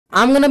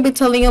I'm gonna be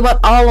telling you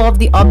about all of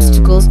the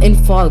obstacles in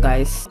Fall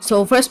Guys.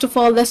 So first of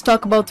all, let's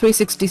talk about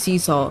 360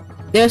 seesaw.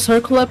 They're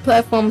circular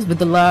platforms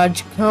with a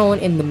large cone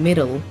in the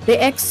middle. They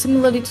act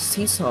similarly to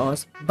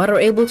seesaws, but are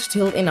able to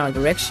tilt in all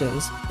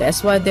directions.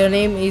 That's why their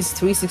name is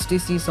 360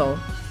 seesaw.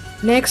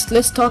 Next,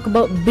 let's talk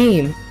about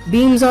beam.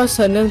 Beams are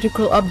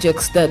cylindrical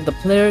objects that the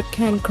player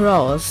can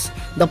cross.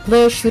 The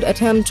player should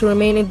attempt to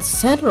remain in the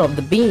center of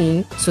the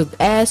beam so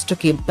as to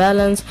keep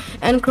balance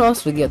and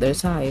cross to the other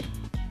side.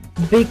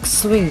 Big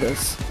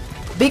Swingus.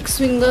 Big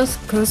Swingus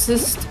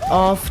consist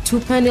of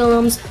two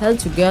pendulums held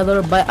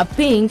together by a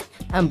pink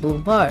and blue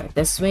bar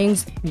that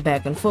swings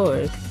back and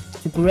forth.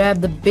 To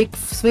grab the big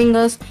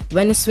Swingus,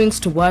 when it swings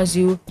towards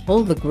you,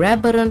 hold the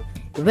grab button.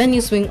 When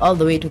you swing all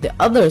the way to the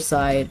other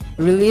side,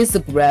 release the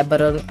grab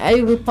button and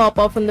it will pop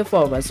off in the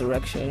forward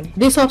direction.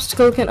 This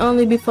obstacle can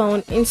only be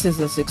found in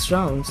Season 6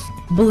 rounds.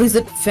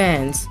 Blizzard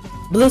Fans.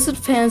 Blizzard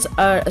fans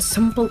are a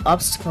simple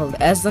obstacle,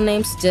 as the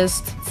name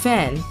suggests,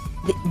 fan.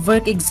 They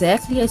work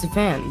exactly as a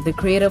fan. They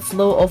create a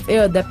flow of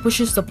air that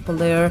pushes the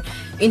player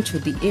into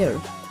the air.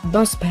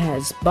 Bounce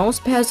pads. Bounce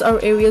pads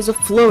are areas of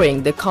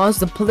flooring that cause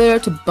the player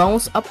to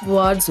bounce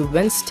upwards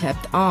when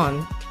stepped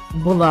on.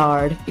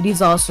 Bollard. It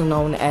is also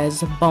known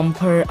as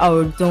bumper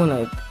or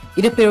donut.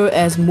 It appears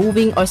as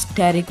moving or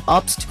static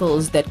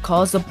obstacles that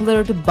cause the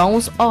player to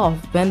bounce off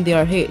when they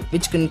are hit,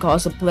 which can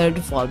cause the player to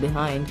fall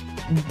behind.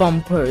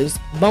 Bumpers.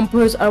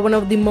 Bumpers are one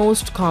of the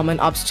most common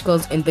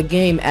obstacles in the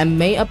game and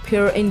may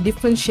appear in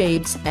different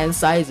shapes and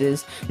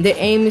sizes. Their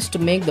aim is to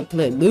make the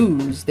player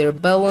lose their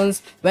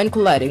balance when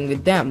colliding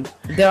with them.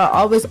 They are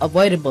always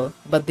avoidable,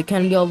 but they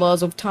can be a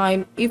loss of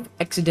time if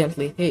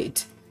accidentally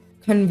hit.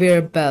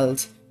 Conveyor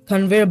belts.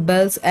 Conveyor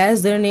belts,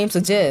 as their name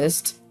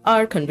suggests,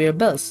 are conveyor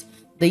belts.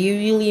 They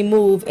usually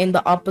move in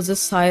the opposite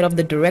side of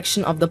the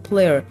direction of the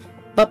player,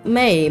 but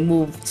may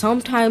move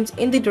sometimes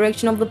in the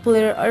direction of the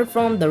player or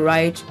from the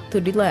right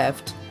to the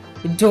left.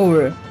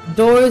 Door.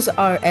 Doors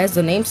are, as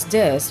the name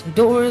suggests,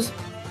 doors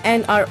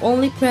and are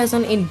only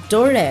present in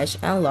DoorDash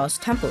and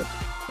Lost Temple.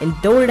 In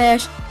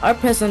DoorDash are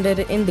presented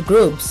in the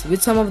groups,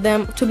 with some of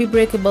them to be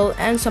breakable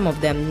and some of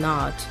them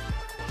not.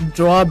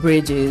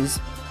 Drawbridges.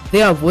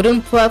 They are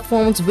wooden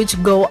platforms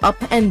which go up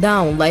and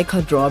down like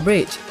a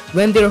drawbridge.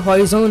 When they're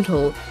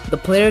horizontal, the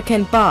player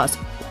can pass,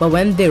 but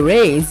when they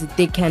raise,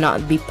 they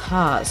cannot be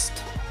passed.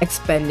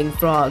 Expanding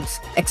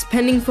frogs.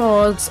 Expanding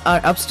frogs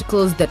are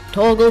obstacles that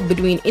toggle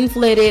between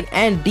inflated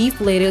and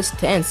deflated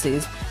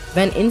stances.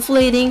 When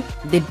inflating,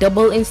 they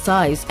double in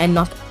size and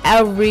knock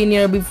every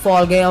nearby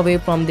frog guy away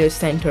from their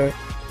center.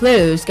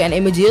 Players can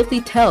immediately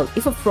tell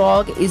if a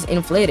frog is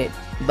inflated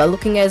by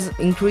looking at its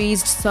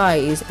increased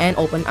size and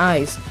open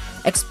eyes.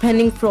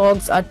 Expanding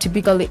frogs are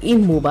typically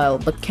immobile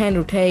but can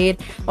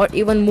rotate or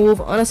even move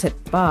on a set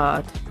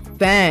path.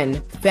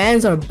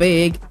 Fans are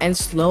big and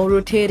slow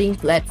rotating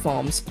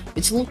platforms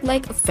which look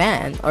like a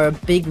fan or a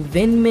big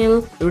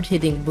windmill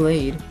rotating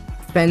blade.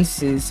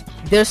 Fences.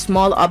 They're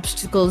small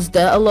obstacles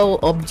that allow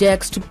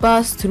objects to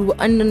pass through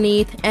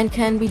underneath and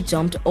can be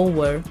jumped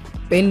over.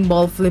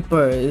 Pinball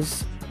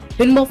Flippers.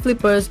 Pinball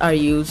flippers are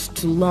used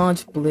to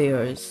launch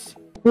players.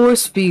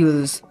 Force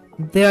fields.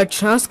 They are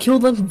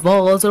translucent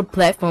walls or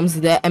platforms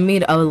that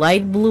emit a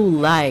light blue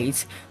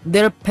light.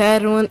 They are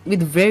patterned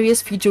with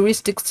various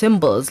futuristic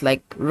symbols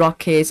like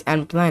rockets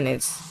and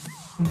planets.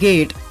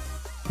 Gate.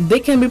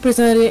 They can be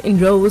presented in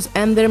rows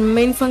and their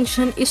main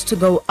function is to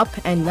go up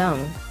and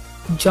down.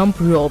 Jump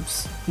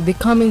ropes. They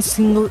come in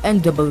single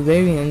and double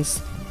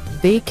variants.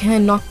 They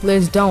can knock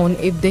players down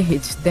if they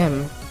hit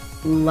them.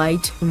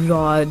 Light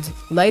rods.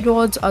 Light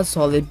rods are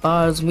solid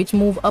bars which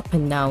move up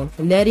and down,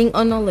 letting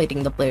or not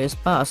letting the players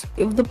pass.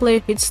 If the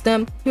player hits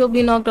them, he will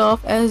be knocked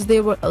off as they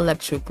were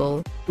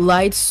electrical.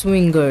 Light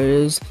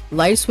swingers.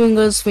 Light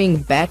swingers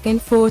swing back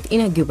and forth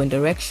in a given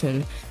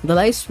direction. The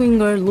light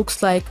swinger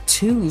looks like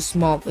two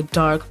small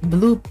dark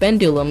blue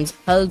pendulums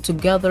held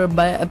together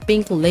by a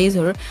pink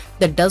laser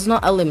that does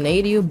not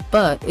eliminate you,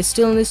 but it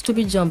still needs to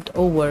be jumped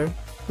over.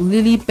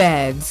 Lily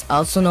pads,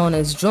 also known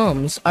as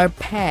drums, are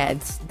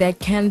pads that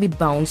can be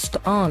bounced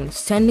on,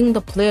 sending the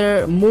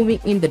player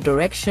moving in the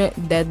direction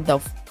that the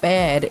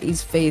pad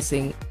is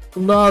facing.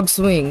 Log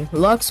swing.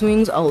 Log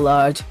swings are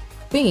large,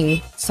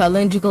 pink,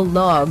 cylindrical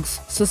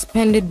logs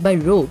suspended by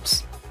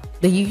ropes.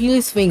 They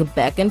usually swing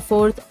back and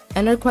forth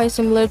and are quite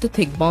similar to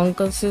Thicc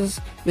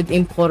Bonkus, with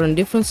important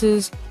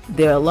differences.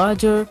 They are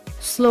larger,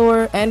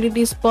 slower, and it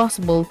is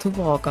possible to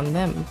walk on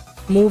them.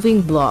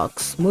 Moving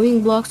blocks.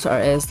 Moving blocks are,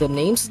 as the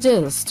name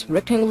suggests,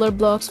 rectangular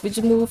blocks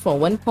which move from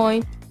one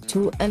point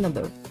to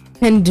another.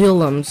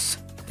 Pendulums.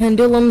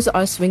 Pendulums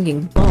are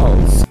swinging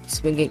balls,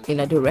 swinging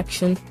in a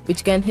direction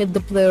which can hit the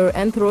player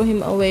and throw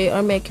him away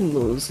or make him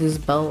lose his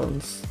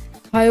balance.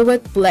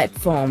 Pivot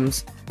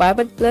platforms.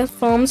 Pivot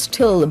platforms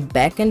tilt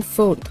back and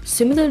forth,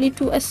 similarly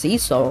to a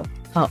seesaw.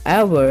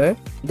 However,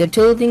 the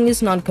tilting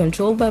is not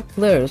controlled by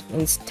players.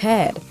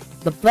 Instead,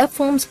 the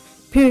platforms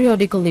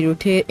periodically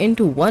rotate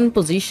into one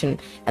position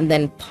and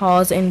then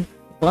pause in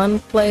one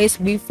place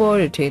before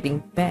rotating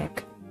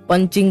back.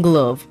 Punching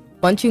glove.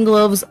 Punching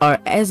gloves are,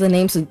 as the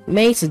name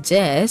may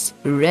suggest,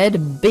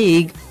 red,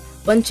 big,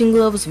 punching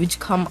gloves which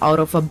come out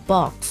of a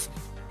box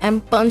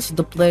and punch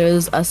the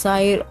players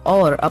aside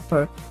or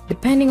upper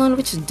depending on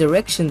which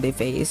direction they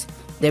face.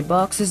 Their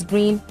box is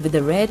green with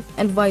a red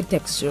and white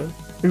texture.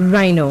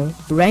 Rhino.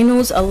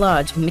 Rhinos are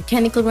large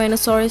mechanical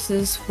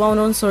rhinoceroses found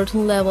on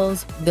certain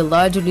levels. They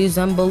largely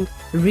resemble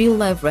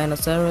real-life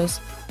rhinoceros,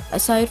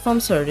 aside from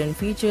certain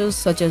features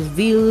such as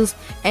wheels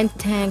and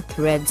tank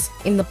threads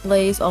in the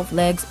place of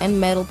legs and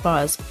metal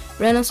parts.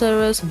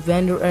 Rhinoceros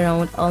wander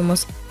around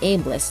almost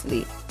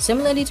aimlessly,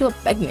 similarly to a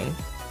pigman,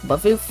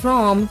 but will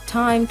from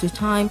time to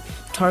time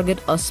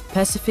target a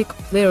specific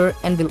player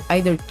and will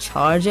either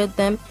charge at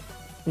them,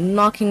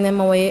 knocking them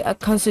away a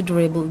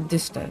considerable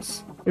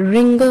distance.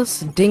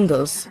 Ringus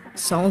Dingus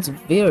sounds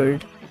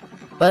weird,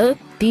 but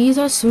these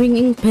are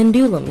swinging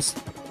pendulums,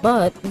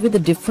 but with a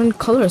different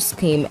color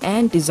scheme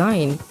and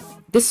design.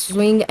 They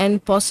swing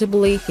and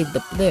possibly hit the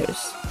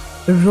players.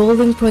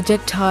 Rolling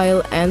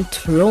projectile and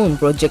thrown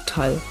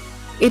projectile.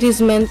 It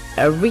is meant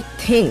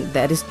everything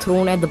that is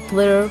thrown at the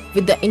player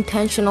with the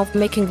intention of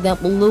making them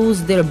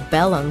lose their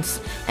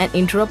balance and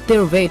interrupt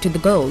their way to the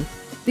goal.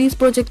 These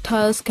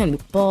projectiles can be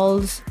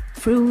balls,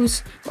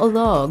 fruits, or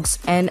logs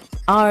and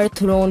are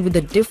thrown with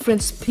a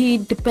different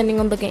speed depending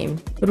on the game.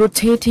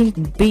 Rotating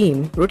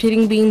beam.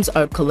 Rotating beams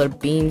are colored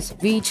beams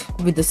which,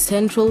 with the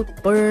central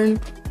burn,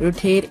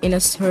 rotate in a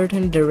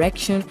certain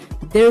direction.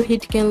 Their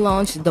hit can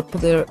launch the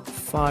player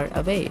far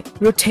away.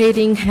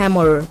 Rotating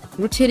hammer.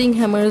 Rotating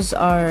hammers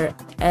are,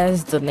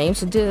 as the name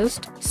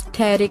suggests,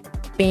 static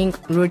pink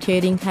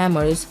rotating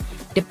hammers.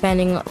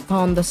 Depending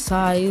upon the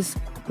size,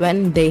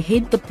 when they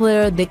hit the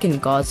player, they can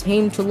cause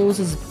him to lose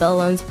his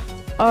balance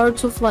or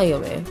to fly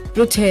away.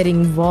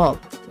 Rotating wall.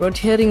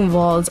 Rotating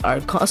walls are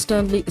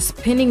constantly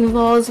spinning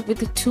walls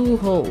with two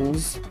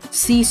holes.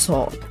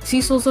 Seesaw.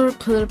 Seesaws are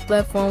colored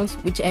platforms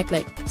which act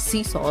like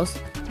seesaws.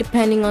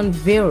 Depending on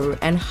where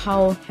and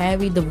how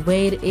heavy the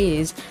weight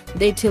is,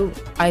 they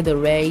tilt either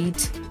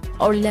right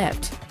or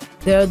left.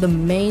 They are the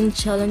main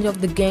challenge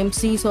of the game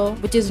Seesaw,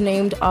 which is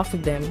named after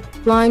them.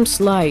 Slime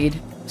slide.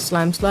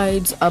 Slime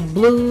slides are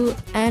blue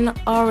and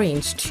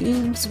orange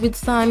tubes with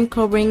slime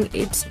covering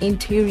its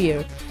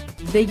interior.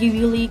 They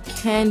usually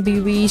can be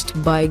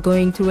reached by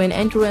going through an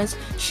entrance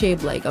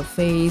shaped like a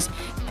face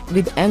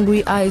with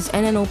angry eyes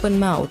and an open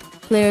mouth.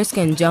 Players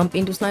can jump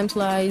into slime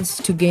slides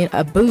to gain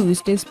a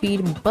boost in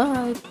speed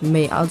but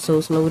may also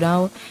slow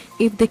down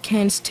if they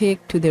can't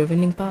stick to their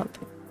winning path.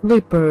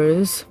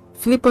 Flippers.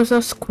 Flippers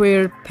are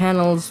square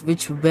panels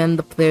which, when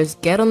the players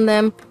get on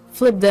them,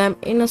 flip them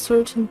in a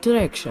certain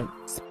direction.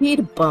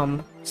 Speed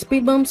bump.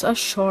 Speed bumps are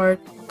short,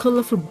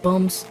 colorful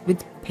bumps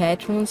with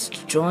patterns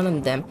drawn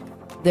on them.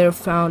 They're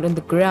found on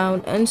the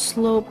ground and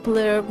slow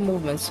player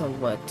movement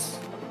somewhat.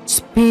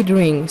 Speed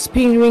ring.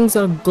 Speed rings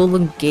are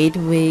golden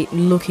gateway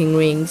looking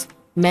rings,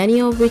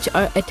 many of which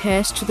are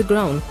attached to the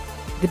ground.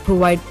 They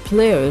provide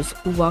players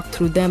who walk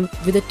through them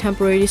with a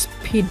temporary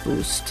speed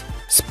boost.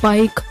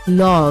 Spike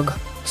log.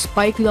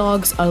 Spike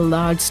logs are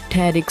large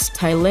static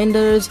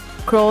cylinders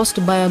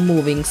crossed by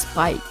moving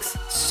spikes.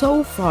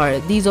 So far,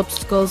 these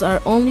obstacles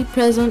are only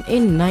present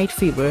in Night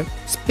Fever.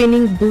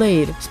 Spinning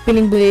blade.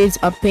 Spinning blades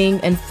are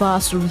pink and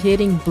fast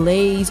rotating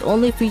blades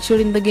only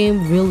featured in the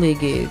game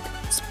Whirligig.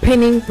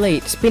 Spinning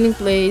plate. Spinning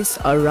plates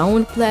are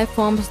round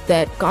platforms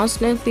that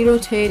constantly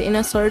rotate in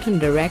a certain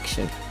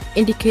direction,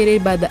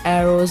 indicated by the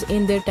arrows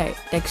in their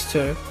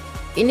texture.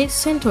 In its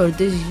center,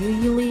 there's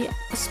usually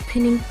a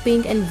spinning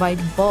pink and white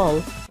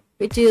ball,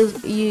 which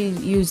is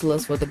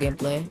useless for the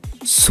gameplay.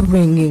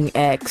 Swinging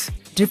X.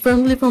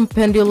 Differently from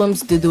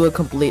pendulums, they do a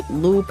complete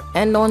loop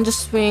and don't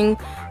just swing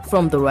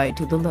from the right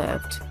to the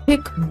left.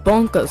 Thicc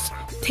Bonkus.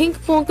 Thicc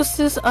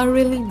Bonkuses are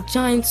really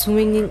giant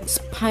swinging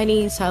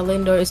spiny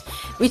cylinders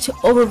which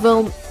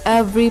overwhelm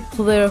every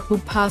player who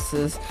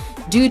passes.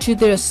 Due to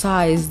their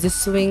size, they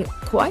swing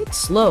quite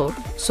slow,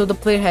 so the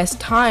player has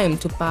time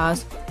to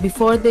pass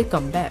before they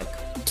come back.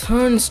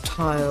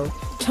 Turnstile.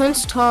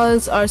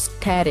 Turnstiles are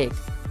static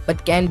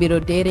but can be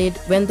rotated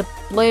when the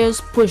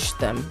players push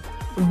them.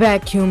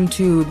 Vacuum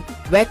tube.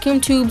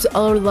 Vacuum tubes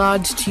are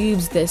large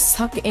tubes that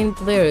suck in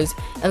players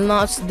and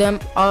launch them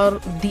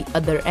out the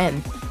other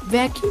end.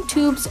 Vacuum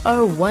tubes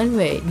are one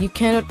way. You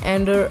cannot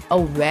enter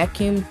a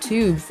vacuum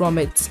tube from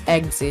its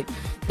exit.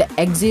 The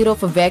exit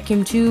of a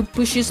vacuum tube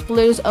pushes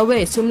players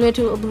away, similar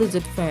to a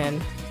blizzard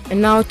fan.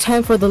 And now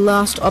time for the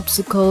last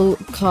obstacle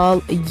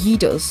called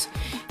Yeetus.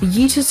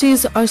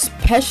 Yeetuses are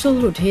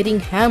special rotating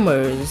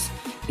hammers.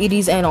 It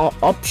is an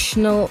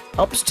optional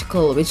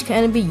obstacle which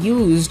can be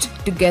used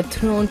to get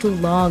thrown to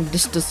long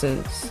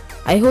distances.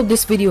 I hope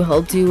this video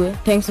helped you.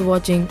 Thanks for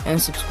watching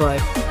and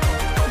subscribe.